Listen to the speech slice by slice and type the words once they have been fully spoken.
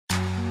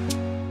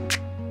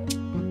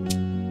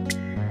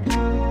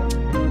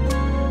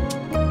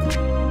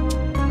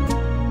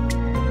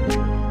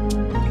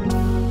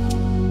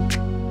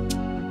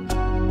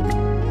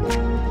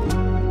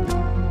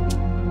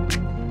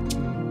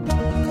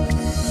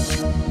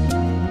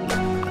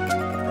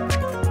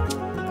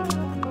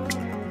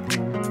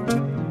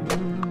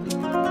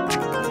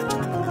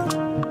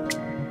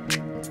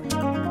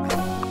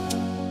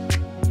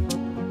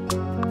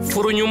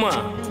ɲuman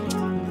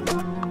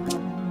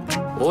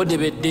o de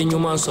bɛ den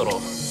ɲuman sɔrɔ.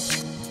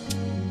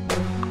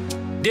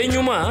 Den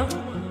ɲuman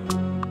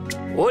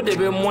o de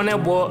bɛ mɔnɛ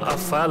bɔ a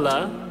fa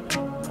la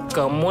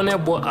ka mɔnɛ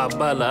bɔ a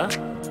ba la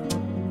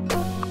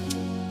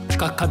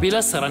ka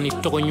kabila sara ni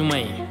tɔgɔ ɲuman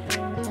ye.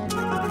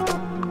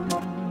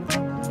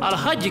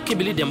 Alhaji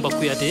Kibili Demba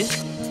Kouyate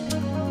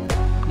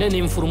ne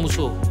ni n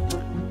furumuso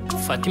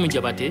Fatim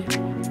Diabate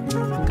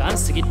k'an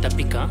sigi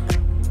tapi kan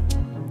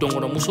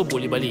dɔngɔnɔmuso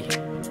bolibali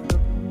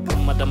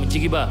Mme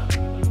DJIGUIBA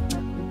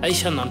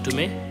AICHA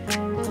NATOUME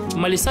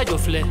Mali Sadio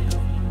filɛ.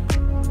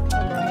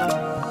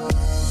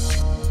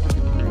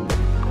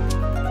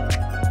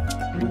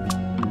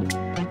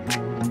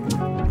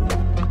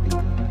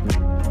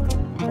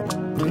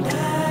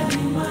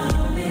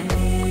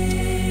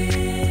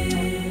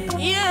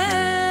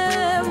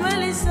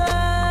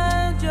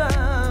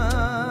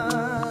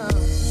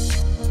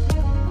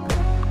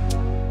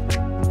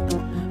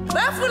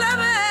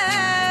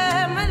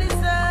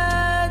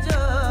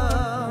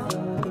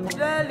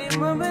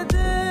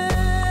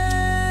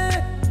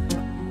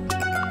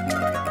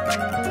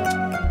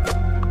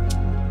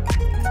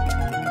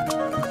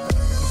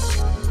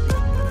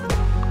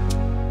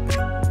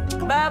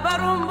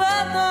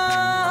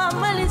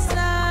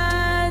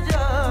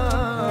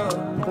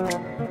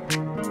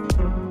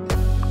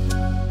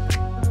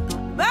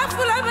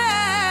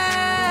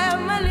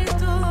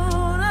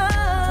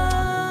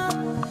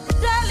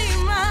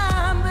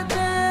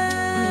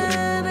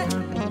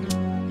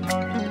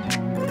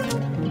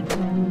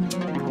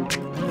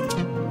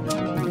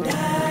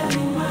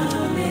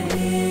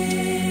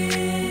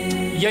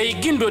 Yayi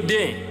Gindo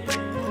den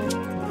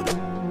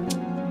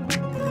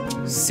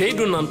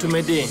Seydou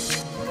Nantume den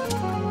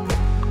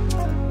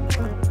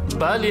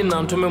Bali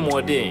Nantume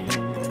mɔden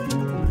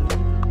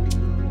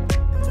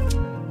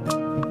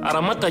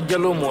Aramata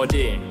Jalo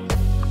mɔden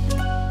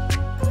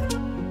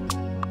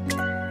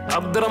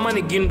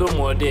Abdurrahmani Gindo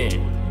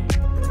mɔden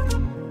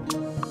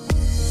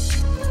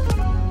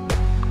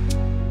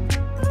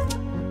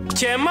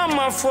cɛman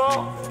ma fɔ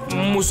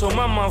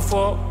musoman ma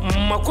fɔ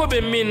mako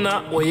bɛ min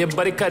na o ye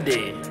barika de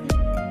ye.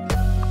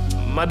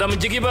 Mme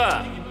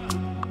DJIGUIBA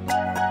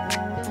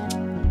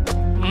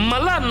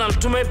Mala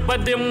Nantume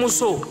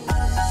badenmuso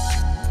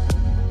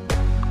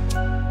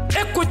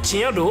e ko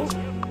tiɲɛ don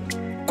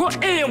ko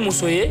e ye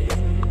muso ye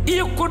I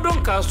ye ko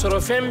dɔn k'a sɔrɔ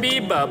fɛn b'i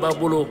baba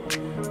bolo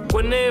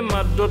ko ne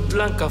ma dɔ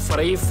dilan ka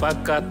fara I fa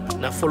ka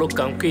nafolo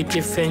kan ko I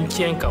tɛ fɛn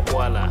tiɲɛ ka bɔ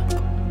a la.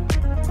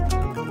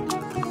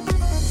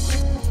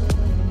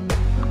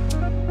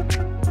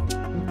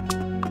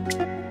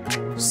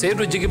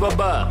 Seydou DJIGUIBA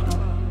ba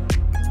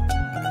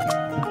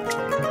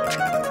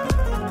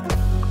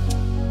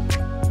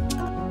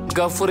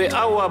Gafure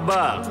Awa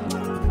ba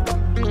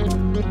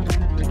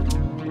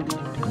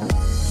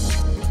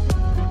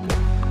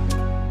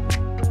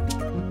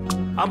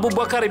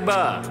Abubakar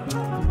ba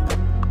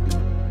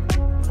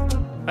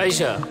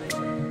Aisha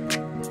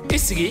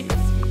isigi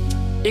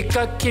I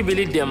ka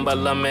Kibili Demba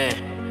lamɛn.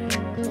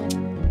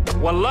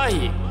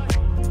 Wallahi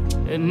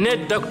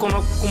ne da kɔnɔ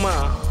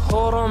kuma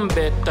hɔrɔn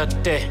bɛɛ ta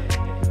tɛ.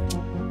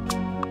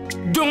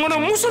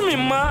 Dɔngɔnɔmuso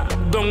min ma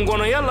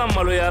dɔngɔnɔya la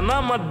maloya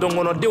n'a ma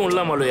dɔngɔnɔdenw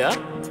la maloya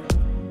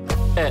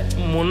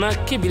munna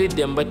Kibili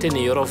Demba tɛ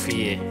nin yɔrɔ f'i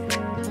ye.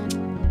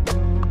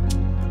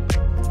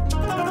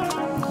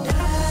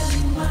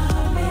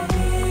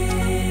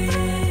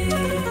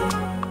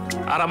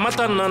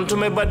 Aramata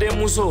Nantume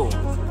badenmuso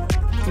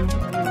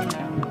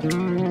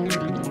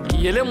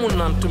Yelemu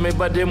Nantume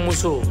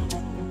badenmuso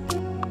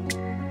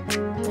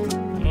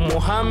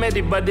Mohamed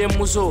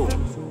badenmuso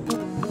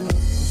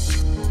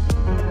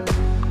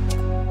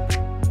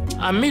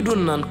Amidou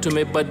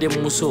Nantume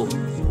badenmuso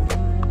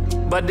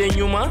baden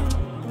ɲuman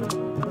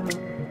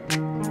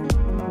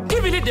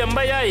Kibili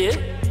Demba y'a ye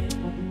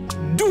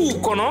duw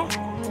kɔnɔ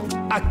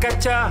a ka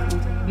ca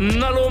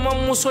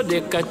nalomamuso de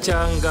ka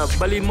ca nka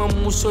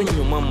balimamuso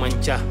ɲuman man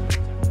ca.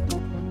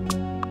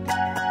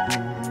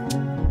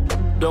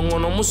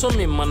 Dɔngɔnɔmuso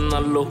min ma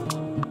nalo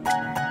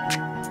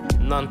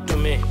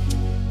Nantume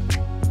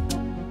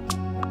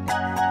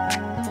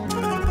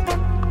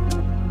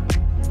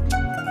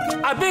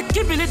a bɛ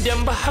Kibili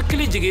Demba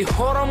hakili jigin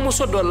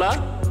hɔrɔnmuso dɔ la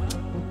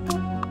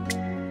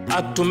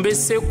a tun bɛ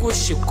seko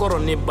sikɔrɔ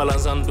ni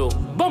balanzan don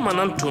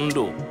bamanan tun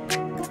don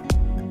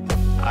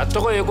a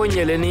tɔgɔ ye ko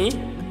ɲɛlɛni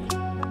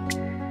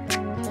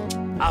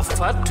a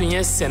fa tun ye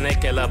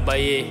sɛnɛkɛlaba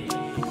ye.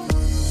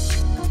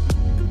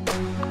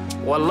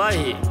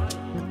 Wallahi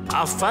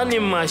a fa ni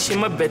maa si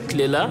ma bɛn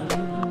tile la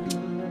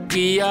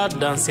k'i y'a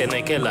dan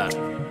sɛnɛkɛ la.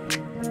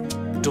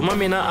 Tuma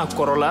min na a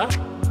kɔrɔla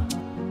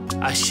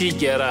a si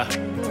jɛra.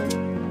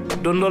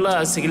 Don dɔ la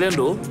a sigilen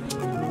don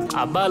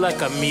a b'a la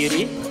ka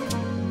miiri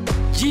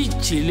ji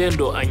cilen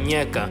don a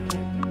ɲɛ kan.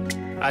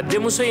 A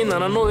denmuso in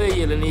nana n'o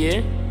ye yɛlɛni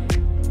ye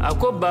a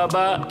ko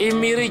baba I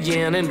miiri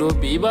jɛnyɛnen don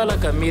bi I b'a la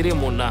ka miiri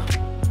mun na.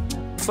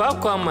 Fa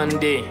ko a man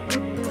den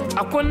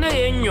a ko ne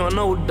ye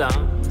ɲɔnaw dan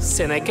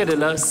sɛnɛkɛ de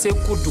la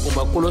Seku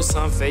dugumakolo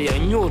sanfɛ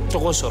yan n y'o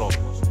tɔgɔ sɔrɔ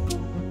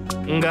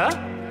nka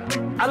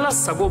ala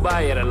sago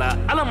b'a yɛrɛ la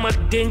ala ma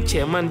den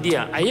cɛman di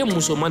yan a ye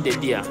musoman de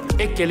di yan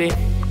e kelen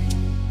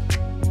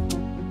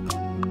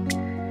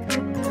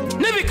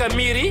ne bɛ ka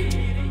miiri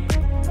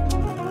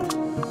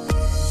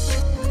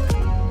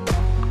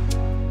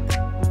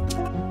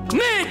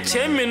ne ye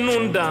cɛ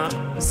minnu dan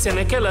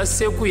sɛnɛkɛ la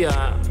Segu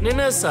yan ni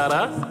ne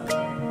sara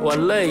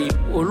wallahi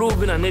olu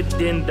bɛna ne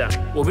den dan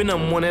o bɛna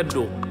mɔnɛ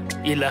don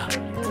i la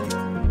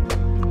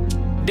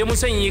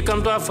denmuso in y'i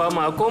kanto a fa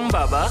ma ko n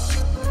baba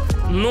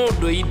n'o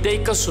do i da i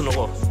ka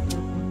sunɔgɔ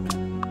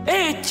e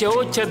ye cɛ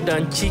o cɛ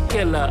dan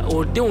cikɛ la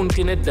o denw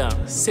tɛ ne dan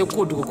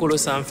Segu dugukolo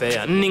sanfɛ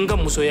yan ni n ka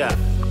musoya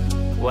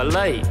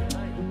wallahi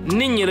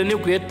ni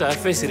ɲɛlɛnni tun ye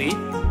taafɛ siri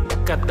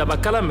ka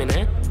dabakala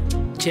minɛ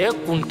cɛ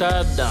kun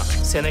t'a dan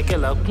sɛnɛkɛ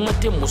la kuma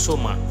tɛ muso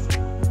ma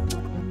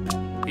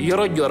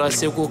yɔrɔ jɔra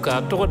Segu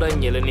k'a tɔgɔ da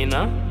ɲɛlɛnni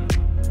na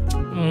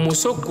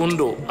muso kun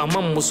don a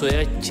ma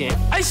musoya tiɲɛ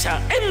Aisha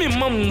e min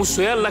ma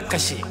musoya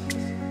lakasi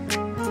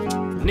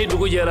ni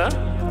dugu jɛra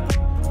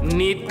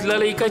ni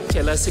tilala i ka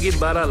cɛlasigi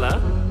baara la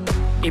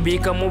i b'i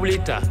ka mobili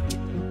ta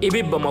i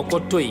bɛ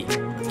Bamakɔ to yen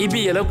i bɛ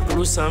yɛlɛ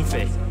kulu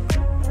sanfɛ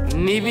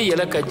n'i bɛ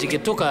yɛlɛ ka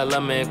jigin to k'a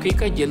lamɛn k'i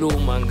ka jeliw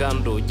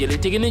mankan don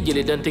jelitigi ni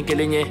jelidan tɛ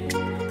kelen ye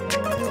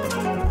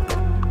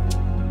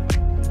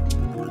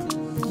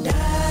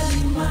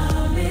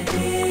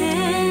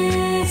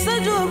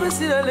Sadio bɛ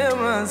sirale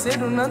ma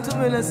Seydou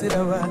Nantume la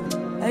siraba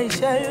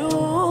Aisha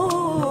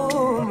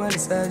yo mal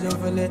Sadio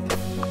fɛlɛ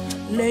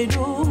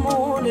Leidu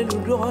mole du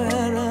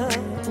doyara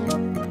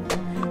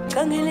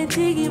kangele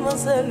tigi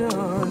masalo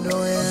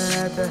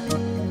doyata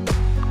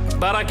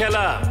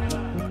barakala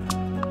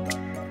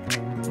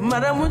Mme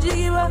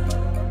DJIGUIBA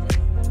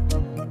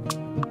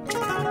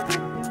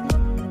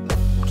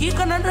ki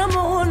kana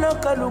damo la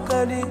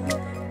kalukadi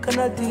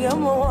kana tiga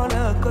mo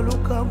la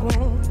kalukago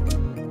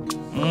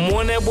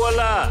mone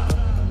bola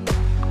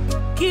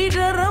ki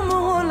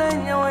daramo la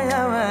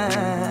nyawa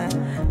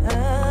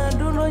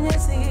dulo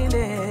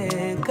nyasile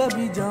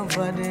kabi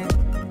jamfade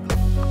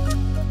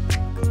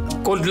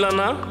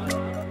kodlana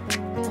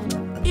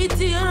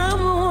iti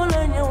daramo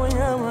la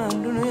nyawa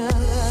dulo ya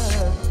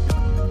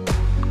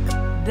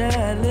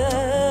dala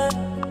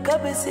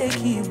kabese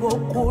ki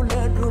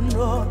bokola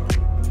duno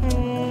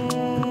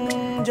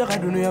jaga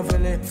duno ya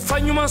fele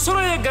fanyuma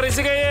soro ye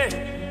garisige ye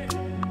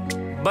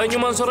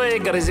banyuma soro ye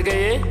garisige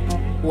ye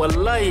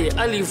wallahi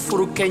ali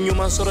furu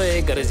kenyuma soro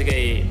ye garisige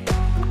ye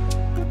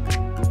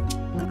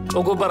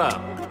ogo bara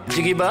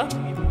Jigiba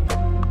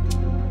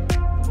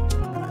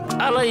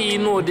ala yi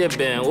no de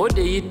ben o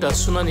de yi ta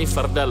sunani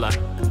fardala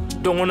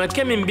dongona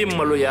kemin bi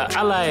maloya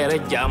ala yere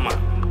jama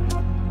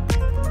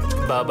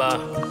baba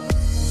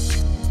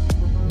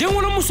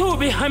denwolo muso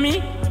be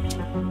hami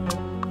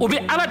o be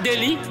ala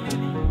deli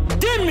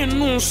den min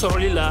nun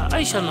soroli la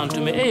Aisha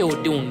Nantume e o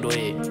denw do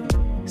ye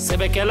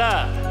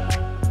sebekela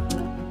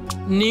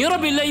ni yoro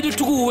be layidu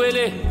tugu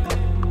wele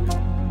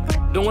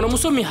denwolo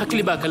muso min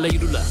hakili ba ka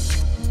layidu la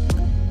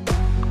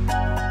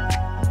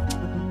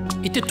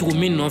ite tugu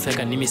min non fe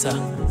ka nimisa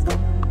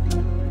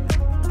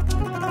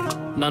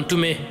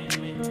Nantume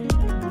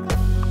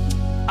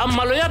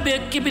amaloya be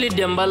kibili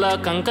demba la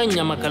kanka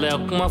nyamakala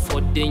kuma fo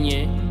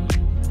denye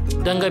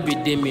danga bi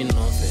demi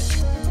non fe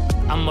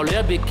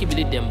amaloya be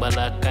kibili demba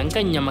la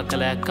kanka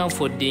nyamakala kan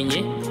fo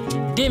denye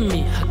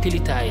demi hakili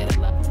ta yera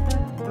la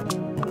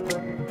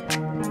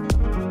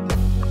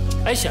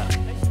Aisha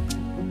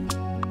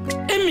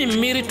emi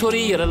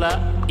miritori yera la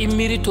I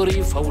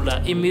miritori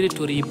faula I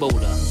miritori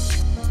baula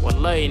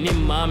wallahi ni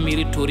ma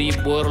miritori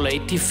borla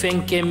iti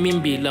fenke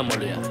mimbi la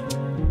maloya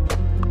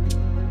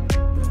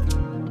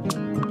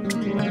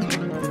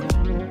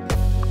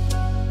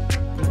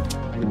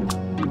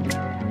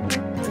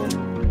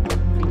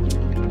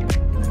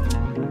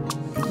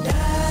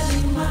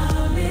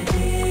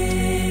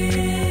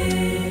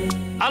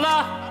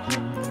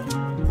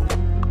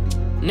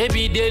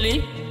nebi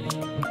deli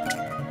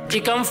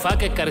ikam fa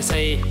ke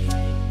karsaye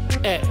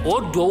o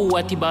do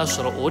wati ba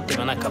soro o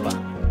temana kaba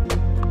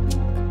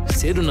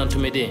Seydou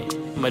Nantume de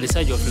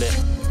malisa jofle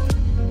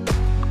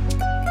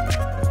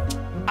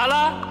ala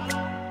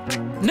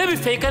nebi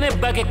fe kane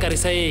ba ke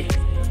karsaye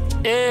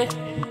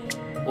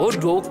o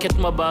do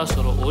ketma ba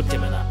soro o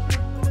temana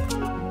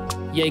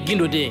ya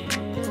gindo de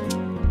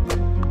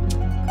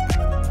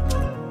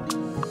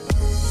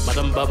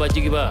Madame Baba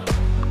DJIGUIBA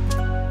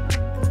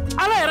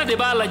ala yara de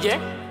ba laje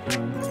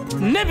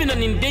nebina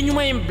nin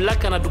denyuma in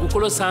black na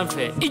dugukolo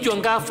sanfɛ I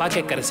jonga fa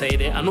ke karsaye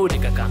de ano de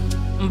kaka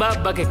mba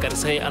ba ke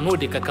karsaye ano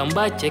de kaka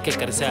mba che ke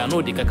karsaye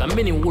ano de kaka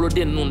meni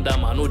woloden nun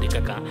dama ano de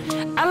kaka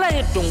ala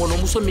ye dongono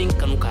muso min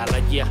kanu ka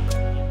lajia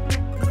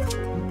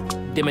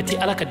demeti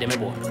ala ka deme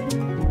bo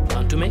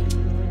Nantume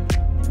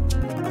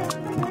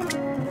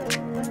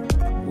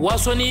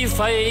wasoni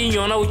fa ye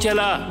nyona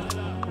uchela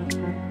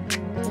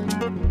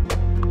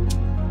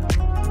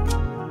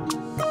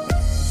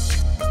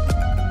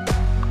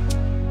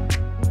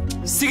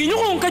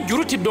sigiɲɔgɔnw ka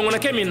juru ti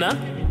dɔngɔnakɛ min na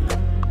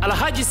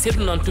Alhaji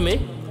Seydou Nantume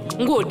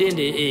ngo den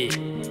de ye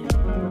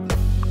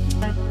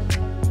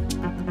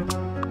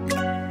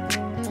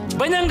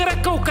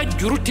baɲangarakaw ka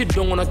juru ti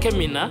dɔngɔnakɛ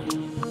min na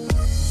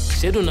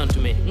Seydou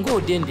nantume ngo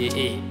dende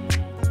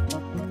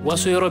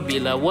waso yoro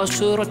bila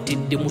waso yoro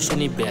tidde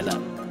musuni bela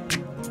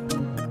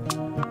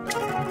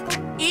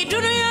I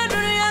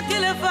dunya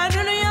kele fa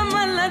dunya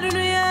malla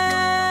dunya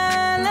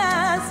la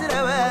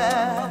sirawa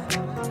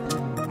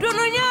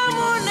dunya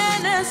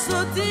munene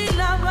soti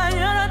la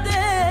bayoro de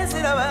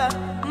sirawa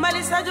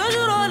mali Sadio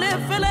juro le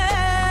fele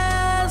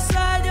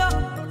Sadio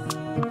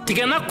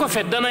tigana ko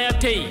fe dana ya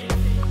tei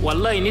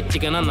wallahi ni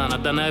tigana nana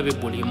dana ya be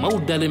boli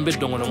mawdale mbe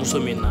dongono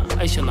musomina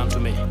Aisha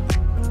nantume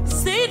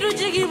Seydou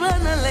jigiba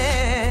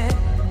nale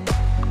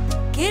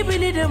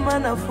Kibili demba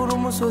na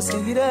furumuso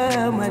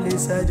sigira mali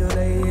Sadio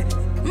lai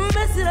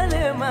Mesira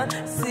lema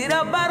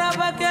sira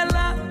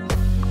barabakela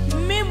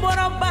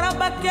Mimbora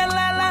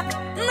barabakela la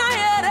Na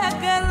yere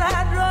kela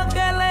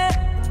drokele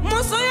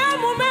Muso ya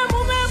mume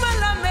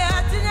malame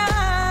atinya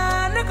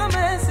Neka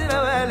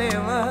mesira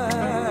walema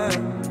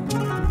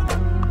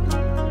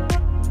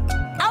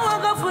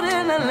Awaga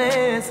furena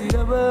le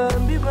sira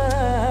bambima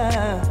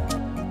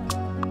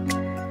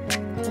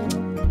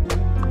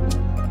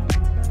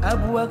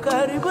Abu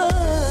Akariba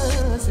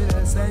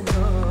sira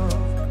Sadio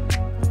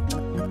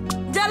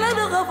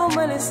Jalado gafo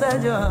mali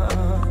Sadio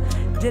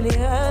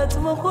Jeliat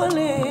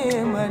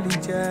mokole mali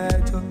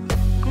chacho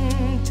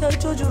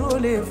Chacho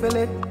jurole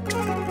fele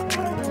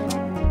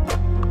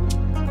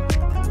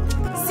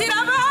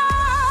Siraba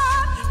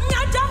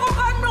Nyaja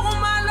kokano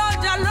malo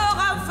jalo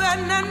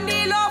gafena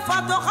nilo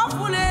fato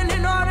khafule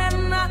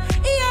linorena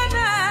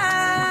Iena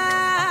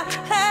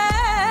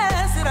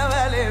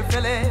Siraba le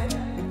fele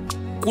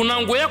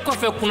kuna ngoya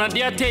kofe kuna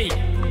diatei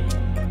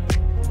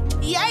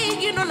Yai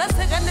gino la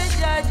segane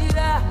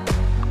jajira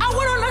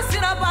Awolo la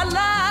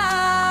sirabala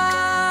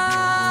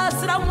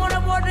Sira mone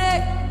bode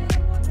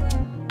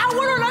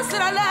Awolo la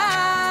sirala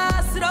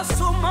Sira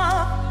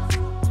soma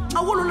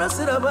Awolo la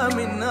siraba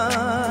minna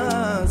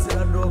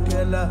Sira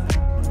dokela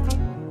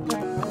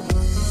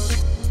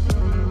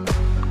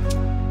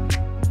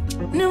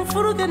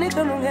Nimfuru kene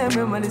kanu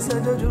ngeme mali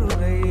Sadio juru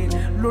gai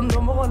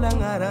Londo moko la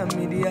ngara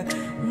media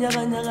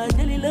Nyaga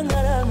jeli la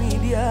ngara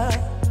media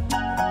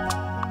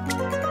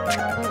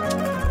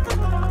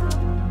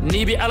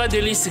Nibi ala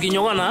deli sigi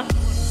nyogana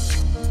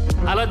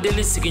ala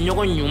deli sigi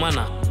nyogon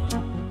nyumana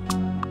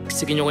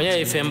sigi nyogonya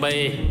e femba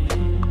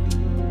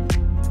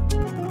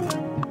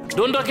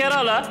dondo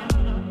kerala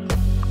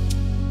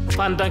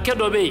pandanke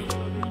dobe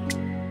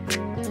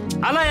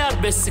ala ya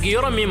be sigi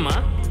yoro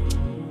mima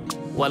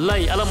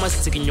wallahi ala ma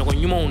sigi nyogon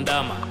nyuma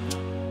undama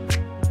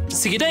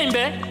sigi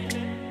daimbe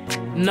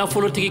na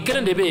folotigi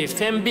kerende be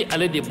fembi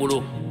ale de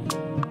bolo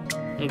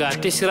nga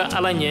tesira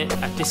ala nye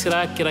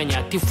atesira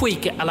kiranya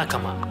tifoike ala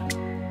kama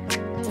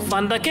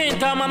Fandake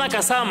intamana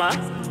kasama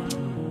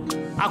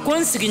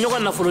akon sigi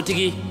nyogon na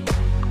folotigi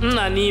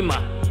nna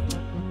nima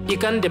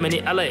ikan demeni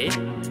alaye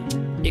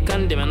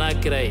ikan demena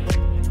kirai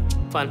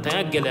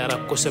fantanya gelera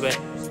kosebe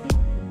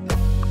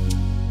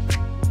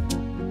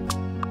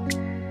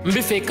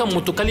mbi fe kam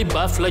mutukali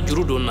ba fla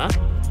juru donna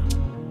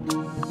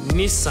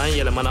ni san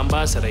yele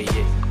manamba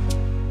saraye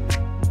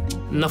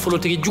na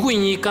folotigi jugu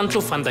nyi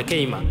kanto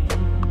fandake ima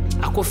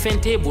ako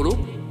fente bolo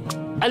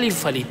ali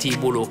faliti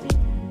bolo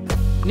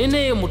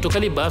Nene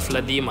mutukali ba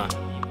fla dima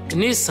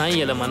ni san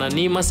yele mana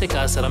ni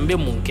maseka sarambe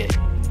munke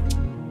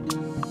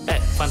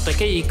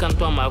fantake yi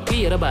kanto ama ku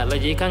yere ba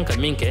laje kan ka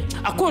minke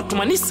ako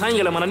tuma ni san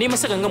yele mana ni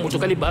maseka nga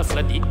mutukali ba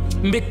fla di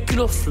mbe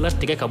kilo fla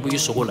tege ka buyi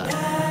sogola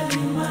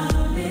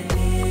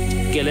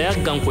gele ya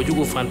ganko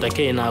jugu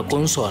fantake na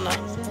konsona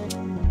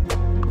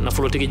na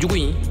folotege jugu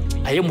yi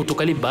aye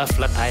mutukali ba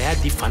fla ta ya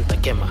di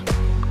fantake ma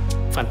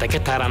fantake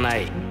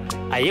taranae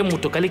aye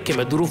mutukali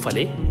kemeduru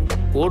fale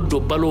o do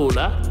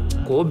balola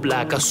ko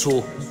blaka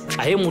so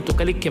aye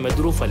mutukali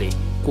kemeduru fale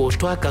ko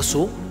to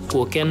akaso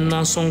ko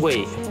kenna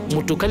songoy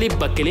mutukali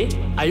bakele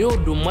ayo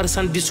do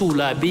marsandisu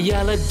la bi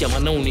yala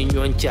jamanaw ni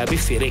nyoncha bi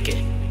fereke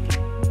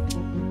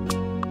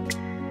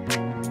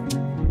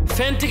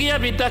fentigi ya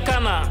bi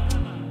dakana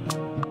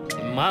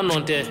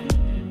manonte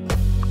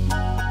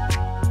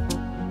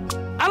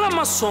ala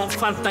mason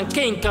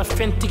fantanke inka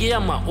fentigi ya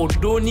ma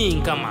odoni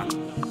inkama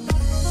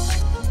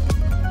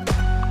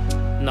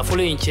na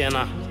folo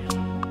inchena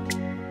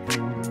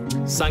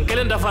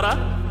sankelen dafara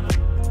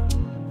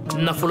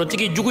na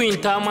folotigi jugu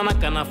intamana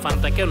kana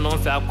fantake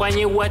nonfe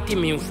akwanye wati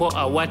minfo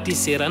a wati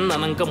sera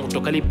nananga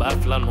mutokali ba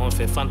fla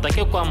nonfe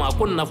fantake kwa ma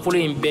ko na folo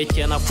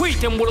imbeche na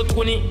fuite mbolo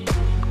tukuni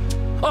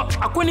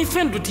akoni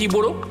fendu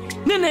tibolo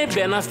nene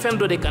be na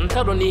fendo de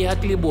kanta do ni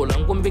hakli bola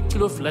ngombe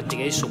kilo fla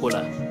tiga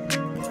isogola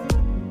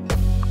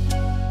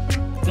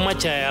kuma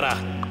chayara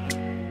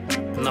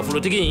na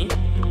folotigi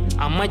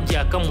amma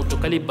jaka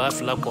mutokali ba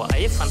fla ko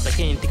ay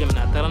fantake intiga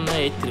mina tarana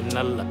e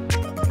tribunal la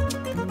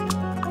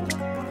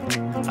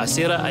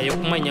asera aye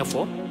kuma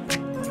nyafo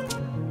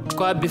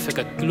ko abi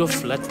feka kilo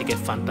flat tike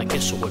fantake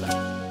sogola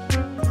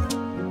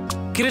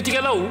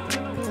critique law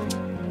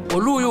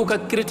olu yu ka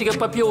critique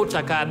papier o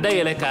taka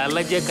dayele ka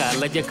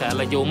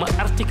laje o ma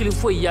article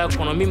fo ya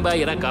kono min ba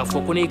yira ka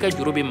fo ko ni ka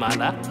jurubi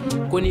mala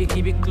ko ni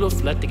ki bi kilo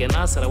flat tike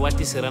na sara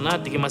wati sera na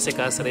tike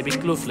maseka sara bi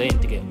kilo flat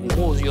tike o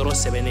mo yoro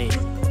sebene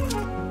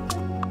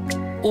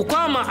u ko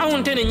a ma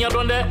anw tɛ nin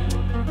ɲɛdɔn dɛ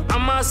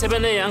an m'a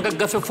sɛbɛn ne ye an ka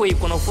gafe foyi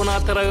kɔnɔ fo n'a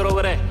taara yɔrɔ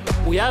wɛrɛ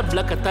u y'a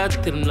bila ka taa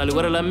tribunal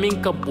wɛrɛ la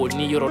min ka bon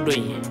ni yɔrɔ dɔ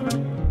in ye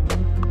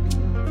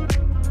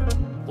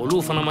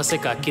olu fana ma se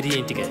k'a kiiri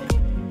in tigɛ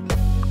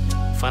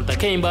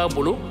fantakɛ in b'a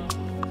bolo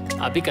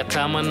a bɛ ka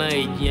taama n'a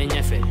ye diɲɛ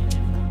ɲɛfɛ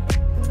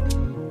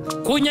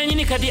ko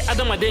ɲɛɲini ka di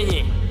adamaden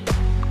ye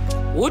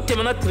o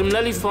tɛmɛna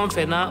tribunal fɛn o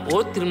fɛn na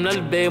o tribunal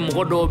bɛɛ ye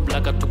mɔgɔ dɔw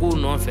bila ka tugu u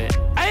nɔfɛ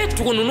a ye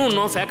tugu ninnu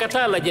nɔfɛ a ka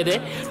taa lajɛ dɛ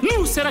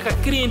n'u sera ka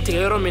kiiri in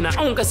tigɛ yɔrɔ min na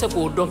anw ka se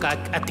k'o dɔn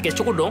k'a tigɛ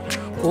cogo dɔn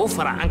k'o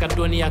fara an ka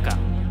dɔnniya kan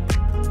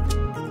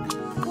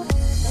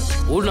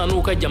u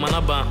nan'u ka jamana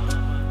ban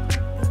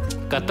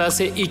ka taa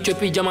se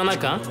Éthiopie jamana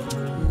kan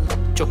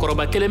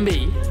cɛkɔrɔba kelen bɛ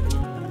yen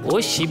o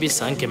si bɛ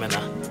san 100 na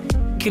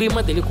kiiri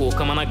ma deli k'o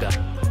kamana gan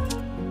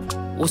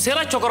u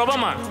sera cɛkɔrɔba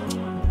ma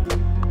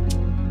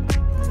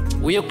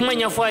u ye kuma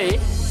ɲɛfɔ a ye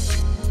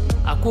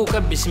a k'u ka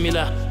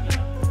bisimila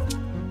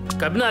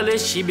kabini ale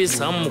si bɛ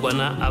san 20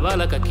 na a b'a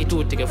la ka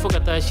kitiw tigɛ fo ka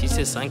taa si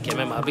se san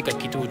 100 ma a bɛ ka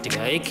kitiw tigɛ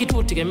a ye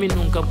kitiw tigɛ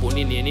minnu ka bon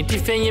ni nin ye nin tɛ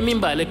fɛn ye min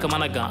b'ale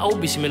kamana gan aw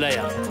bisimila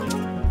yan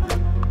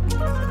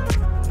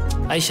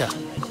Aisha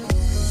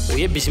o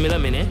ye bisimila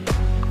minɛ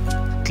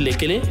tile 1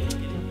 tile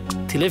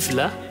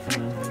 2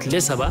 tile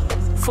 3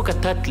 fo ka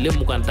taa tile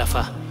 20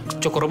 dafa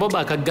cɛkɔrɔba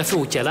b'a ka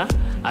gafew cɛla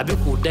a bɛ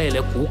k'u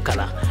dayɛlɛ k'u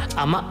kalan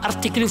a ma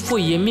article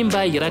foyi ye min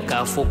b'a yira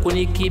k'a fɔ ko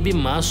ni k'i bɛ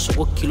maa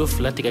sogo kilo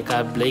 2 tigɛ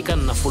k'a bila i ka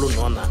nafolo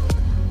nɔ na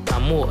a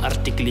m'o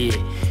article ye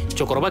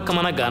cɛkɔrɔba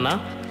kamana ganna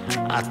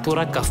a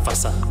tora ka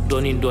fasa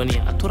dɔɔni dɔɔni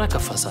a tora ka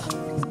fasa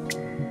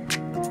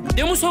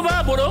denmuso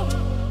b'a bolo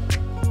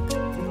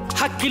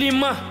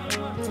hakilima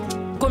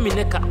komi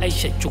ne ka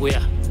Aisha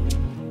cogoya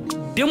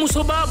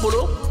denmuso b'a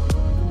bolo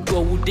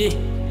duwawuden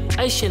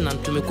Aisha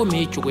Nantume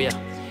komi e cogoya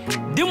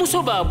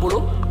denmuso b'a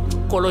bolo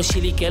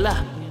kɔlɔsilikɛla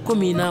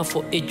komi i n'a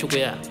fɔ e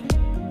cogoya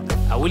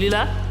a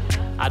wulila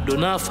a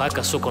donna a fa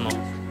ka so kɔnɔ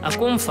a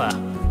ko n fa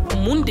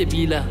mun de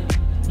b'i la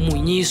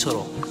mun y'i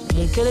sɔrɔ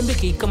mun kɛlen bɛ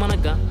k'i kamana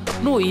gan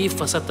n'o y'i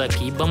fasa ta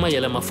k'i bama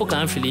yɛlɛma fo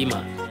k'an fili i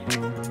ma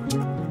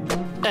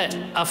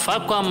a fa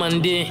ko a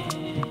man den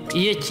i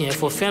ye tiɲɛ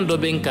fɔ fɛn dɔ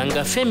bɛ n kan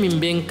nka fɛn min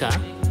bɛ n kan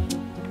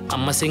a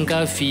ma se n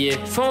k'a f'i ye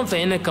fɛn o fɛn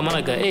ye ne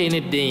kamana gan e ye ne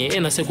den ye e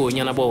na se k'o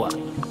ɲɛnabɔ wa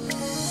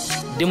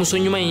denmuso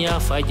ɲuman in y'a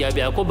fa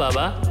jaabi a ko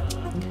baba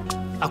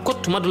a ko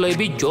tuma dɔ la i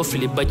bɛ jɔ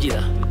fili baji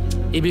la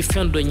i bɛ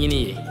fɛn dɔ ɲini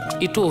ye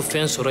i t'o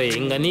fɛn sɔrɔ ye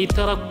nka n'i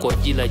taara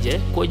kɔji lajɛ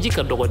kɔji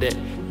ka dɔgɔ dɛ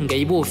nka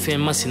i b'o fɛn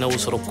masinaw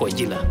sɔrɔ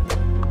kɔji la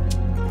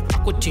a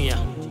ko tiɲɛ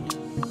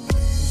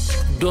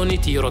dɔɔni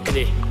tɛ yɔrɔ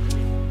kelen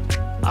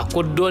a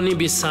ko dɔɔni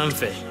bɛ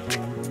sanfɛ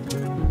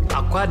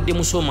a ko a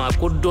denmuso ma a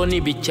ko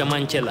dɔɔni bɛ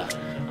cɛmancɛ la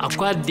a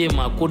ko a den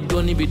ma ko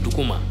dɔɔni bɛ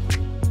dugu ma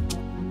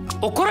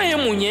o kɔrɔ ye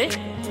mun ye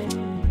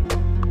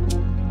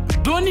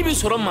dɔɔni bɛ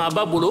sɔrɔ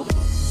maaba bolo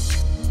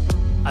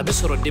a bɛ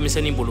sɔrɔ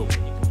denmisɛnnin bolo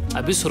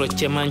a bɛ sɔrɔ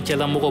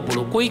cɛmancɛlamɔgɔ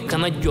bolo ko i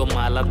kana jɔ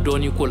maa la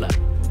dɔɔni ko la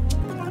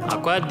a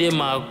ko a den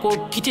ma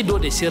ko kiti dɔ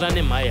de sera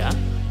ne ma yan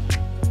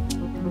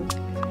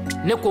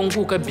ne ko n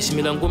k'u ka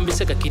bisimila n ko n bɛ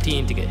se ka kiti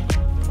in tigɛ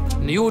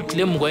nin y'u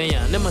tile 20 ye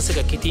yan ne ma se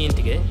ka kiti in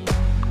tigɛ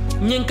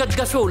n ye n ka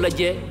gafew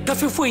lajɛ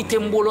gafe foyi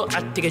tɛ n bolo a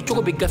tigɛ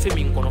cogo bɛ gafe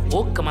min kɔnɔ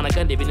o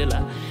kamanagan de bɛ ne la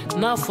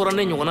n'a fɔra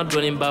ne ɲɔgɔnna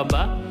dɔɔni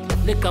baba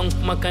ne kan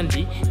kumakan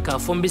di k'a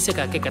fɔ n bɛ se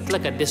k'a kɛ ka tila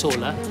ka dɛsɛ o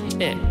la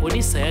o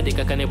ni saya de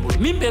ka kan ne bolo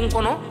min bɛ n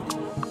kɔnɔ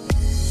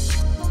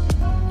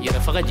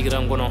yɛrɛfaga jigira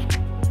n kɔnɔ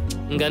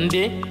nka n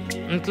den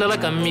n tilala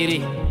ka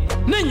miiri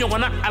ne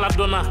ɲɔgɔnna ala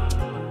dɔnna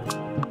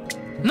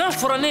n'a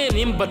fɔra ne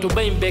ye nin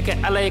batoba in bɛɛ kɛ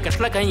ala ye ka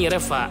tila ka n yɛrɛ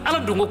faa ala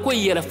dun ko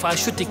yɛrɛ faa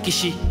su tɛ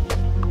kisi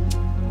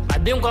a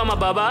den ko a ma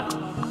baba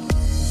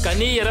ka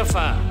n'i yɛrɛ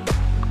faa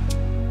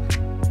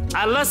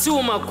a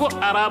lasiw ma ko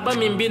araba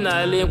min bɛ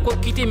nalen ko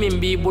kiti min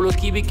b'i bolo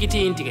k'i bɛ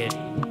kiti in tigɛ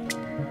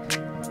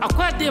a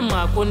ko a den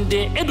ma ko n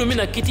den e dun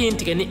bɛna kiti in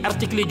tigɛ ni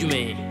article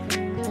jumɛn ye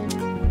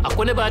a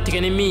ko ne b'a tigɛ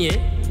ni min ye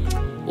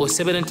o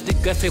sɛbɛnnen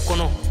tɛ gafe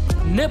kɔnɔ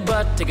ne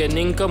b'a tigɛ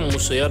ni n ka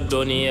musoya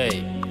dɔɔniya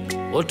ye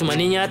o tuma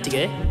ni n y'a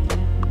tigɛ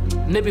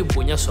ne bɛ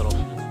bonya sɔrɔ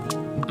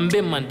n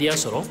bɛ mandiya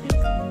sɔrɔ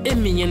e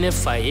min ye ne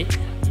fa ye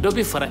dɔ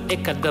bɛ fara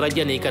e ka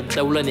daraja n'i ka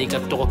dawula n'i ka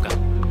tɔgɔ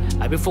kan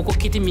a bɛ fɔ ko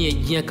kiti min ye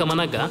diɲɛ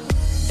kamana gan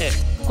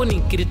ko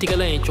nin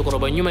kiritigɛla ye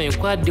cɛkɔrɔba ɲuman ye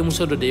ko a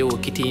denmuso dɔ de ye o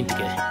kiti in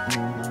tigɛ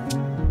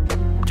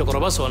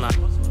cɛkɔrɔba sɔnna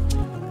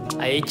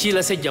a ye ci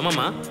lase jama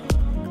ma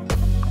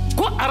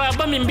ko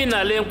araba min bɛ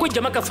nalen ko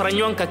jama ka fara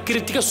ɲɔgɔn kan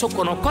kiritigɛso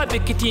kɔnɔ ko a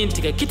bɛ kiti in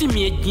tigɛ kiti min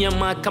ye diɲɛ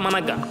maa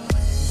kamana gan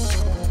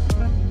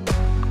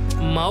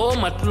maa o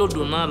maa tulo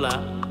donna a la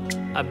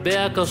a bɛɛ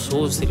y'a ka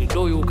sow siri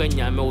dɔw y'u ka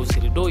ɲaamɛw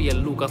siri dɔw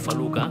yɛlɛl'u ka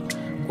faliw kan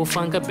ko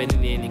f'an ka bɛn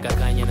ni nin ka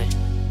kan ɲɛnɛ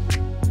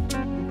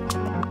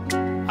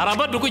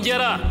araba dugu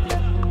jɛra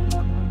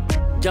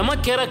jama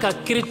kɛra ka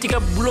kiritigɛ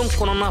bulon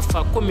kɔnɔna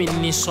fa komi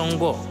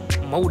nisɔngɔ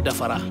maaw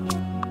dafara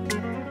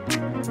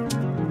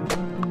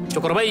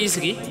cɛkɔrɔba y'i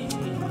sigi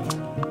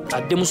a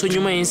denmuso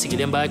ɲuman in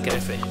sigilen b'a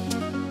kɛrɛfɛ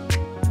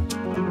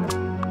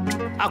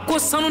a ko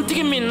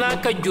sanutigi min n'a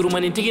ka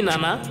jurumanitigi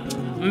nana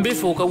n bɛ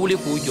fɛ u ka wuli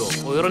k'u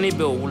jɔ o yɔrɔnin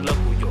bɛɛ o wulila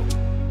k'u jɔ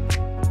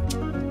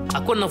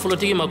a ko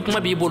nafolotigi ma kuma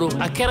b'i bolo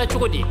a kɛra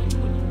cogo di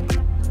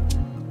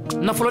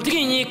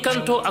nafolotigi ni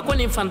kanto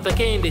akoni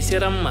fantake inde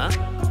seramma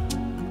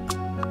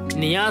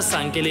ni ya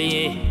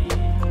sankele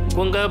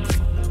konga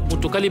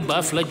mutukali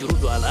ba fla juru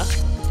do ala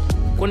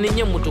koni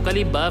nya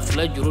mutukali ba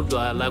fla juru do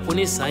ala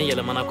koni san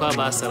yela mana ko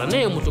ba sara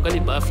ne mutukali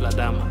ba fla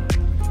dama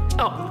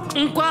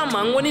nkwa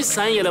ma ngoni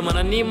san yela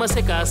mana ni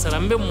maseka sara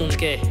mbe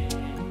munke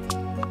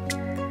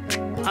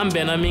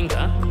ambe na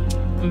minga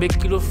mbe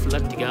kilo fla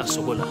tiga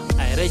sogola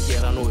ayre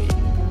jera no we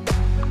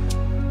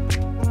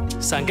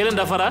sankele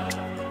ndafara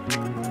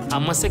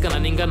amma se kana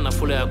ninga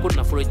nafulo ya ko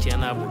nafulo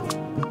tiana bulu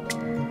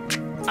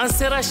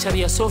ansera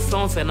sharia so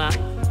fena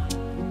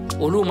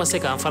olu ma se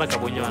kan fara ka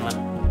bonyana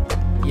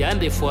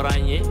yande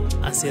foranye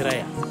ansera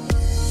ya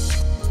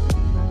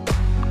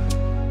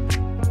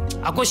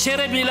ako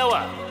shere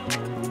bilawa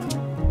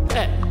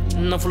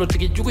nafulo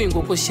tigi jugu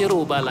ingo ko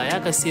shero bala ya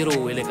ka sero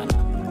wele kana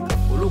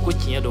olu ko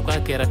tinya do ka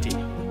kerati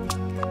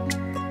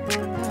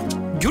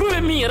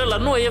jurube mi yera la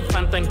no ye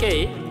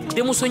fantanke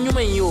de muso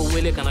nyuma yo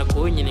wele kana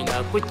ko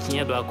nyininga ko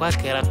tinya do akwa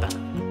kerata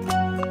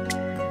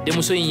de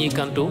muso yin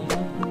kanto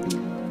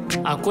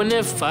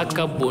akone fa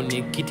ka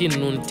boni kiti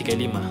nun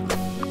tigalima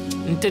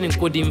nteni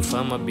ko dim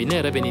fama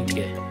binera beni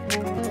tige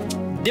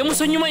de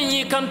muso nyuma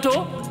yin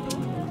kanto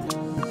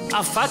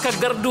afaka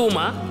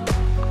garduma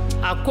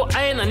ako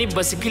ayena ni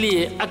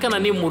basikili akana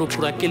ni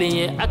murukura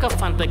kelenye aka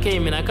fantake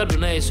mina aka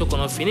duna yeso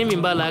kono fini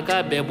mimbala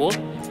aka bebo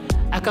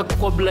aka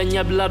kobla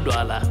nyabla do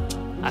ala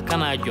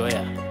akana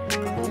joya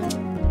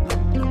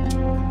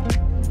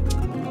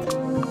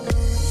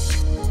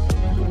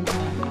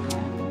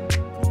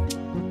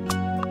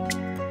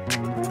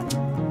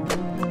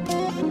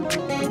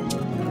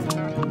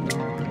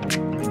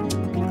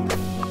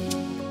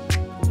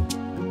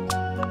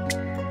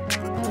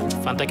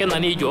fantake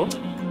nani jo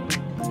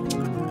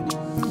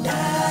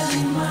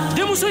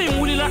demuso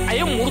yimulila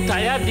aye murta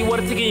ya di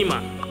wartigi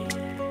ma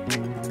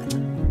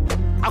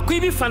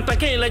akuibi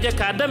fantake ilaja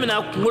ka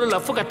damina kumula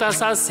fukata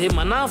sa se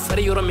mana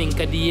fari yoro min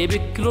kadi yebe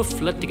kilo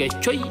flatiga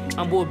choy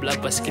ambo bla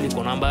baskili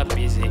kono amba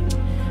pese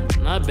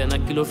na bena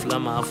kilo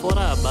flama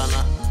fora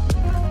bana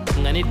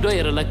ngani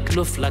doyere la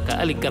kilo flaka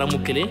ali garamu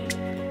kele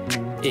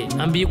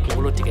ambi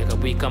kumulo tiga ka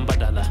buy kamba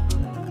dala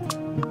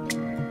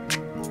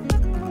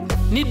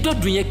ni do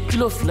dunya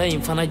kilo fla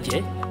infana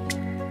je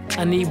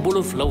ani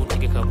bolo fla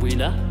tiga ka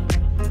buyla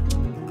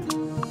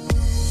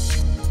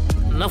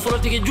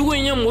nafolotigi jugo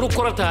nya muru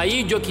korata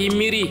yi joki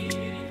miri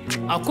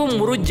ako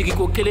muru jigi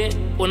ko kele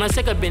ona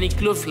seka beni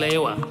kilo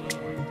flaewa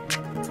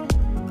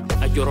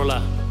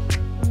ajorola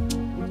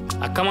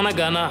akamana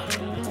gana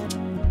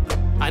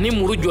ani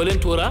muru jolen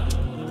tora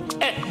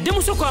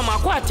demuso ko ma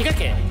ko atika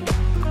ke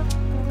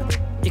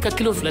ika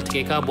kilo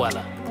flatike ka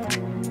boala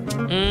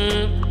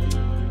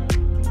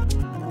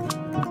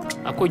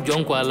ako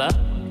jonko ala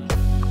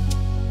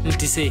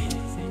ntise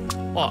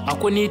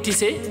ako ni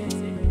tise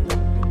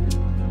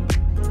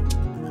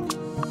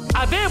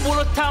abe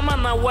bolo tama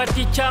na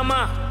wati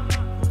chama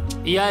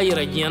ya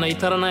yira jiyana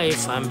itarana e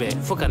fambe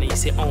fokana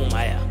ise on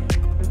maya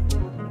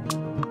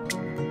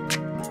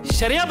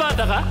sharia ba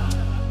daga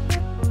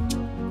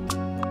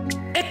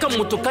eka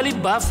mutukali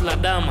bafla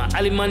dama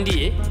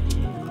alimandie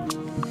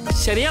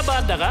sharia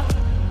ba daga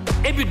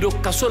ebi do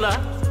kasola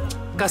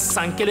ka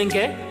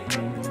sankelenke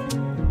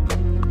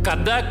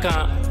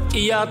kadaka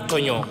iya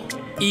tonyo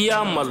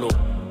iya malo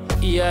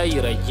iya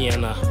yira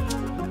jiyana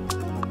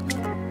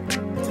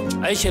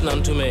Aisha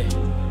Nantume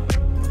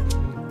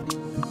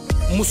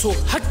muso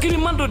hakili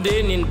mando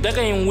de nin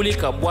daga yin wuli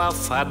ka bwa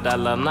fada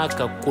la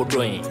naka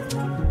kodoyin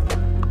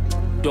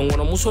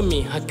dongono muso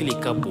mi hakili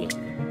ka bu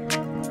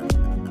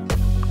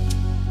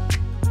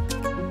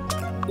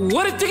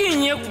wartigi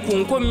nye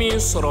kunko min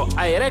soro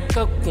ayere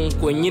ka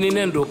kunko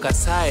nyininen do ka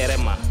sa ayere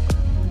ma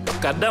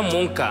kada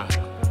munka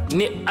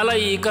ni ala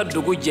yi ka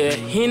dugu je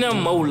hina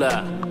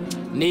maula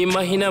ni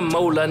mahina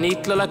maula ni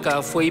tlala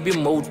ka fo ibi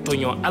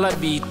mautonyo ala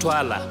bi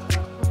toala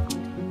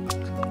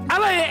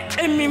ala ye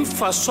emin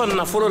fason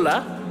na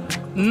folola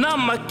na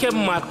make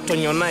ma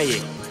tonyona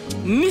ye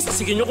ni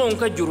sigiɲɔgɔnw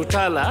ka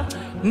jurutala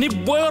ni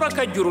boyora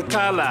ka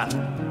jurutala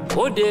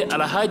ode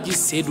alhaji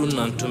Seydou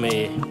Nantume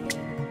ye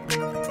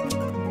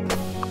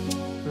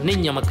ni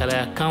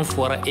ɲamakalaya kan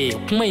fora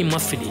kuma i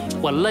mafili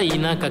wallahi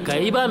na kaka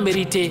i b'a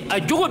mérité a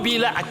jogo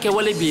bila a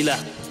kɛwale bila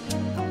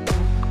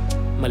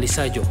Mali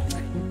Sadio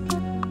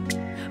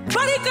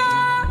barika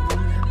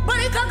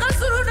barika ka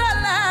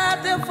surudala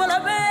te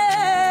folabe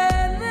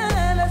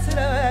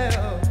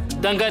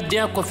danga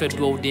dia kɔfɛ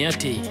duwawudenya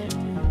tɛ yen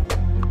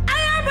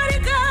aya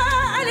barika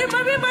ali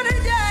mabi mana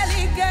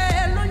jali kɛ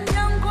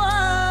lunyanko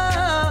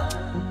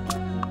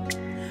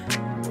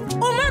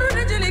umaru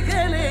na jali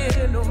kɛle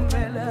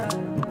lumbela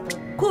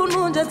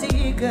kunu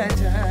jati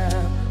kaja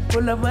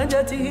kula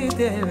banjati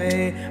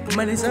tebe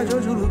Mali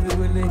Sadio juru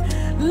biwele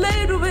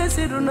leidu be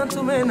Seydou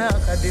Nantume na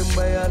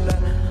kademba yala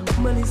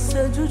Mali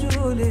Sadio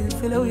juru le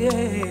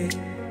felawye